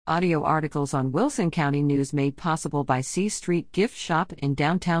Audio articles on Wilson County News made possible by C Street Gift Shop in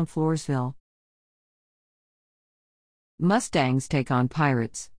downtown Floresville. Mustangs take on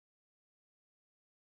Pirates.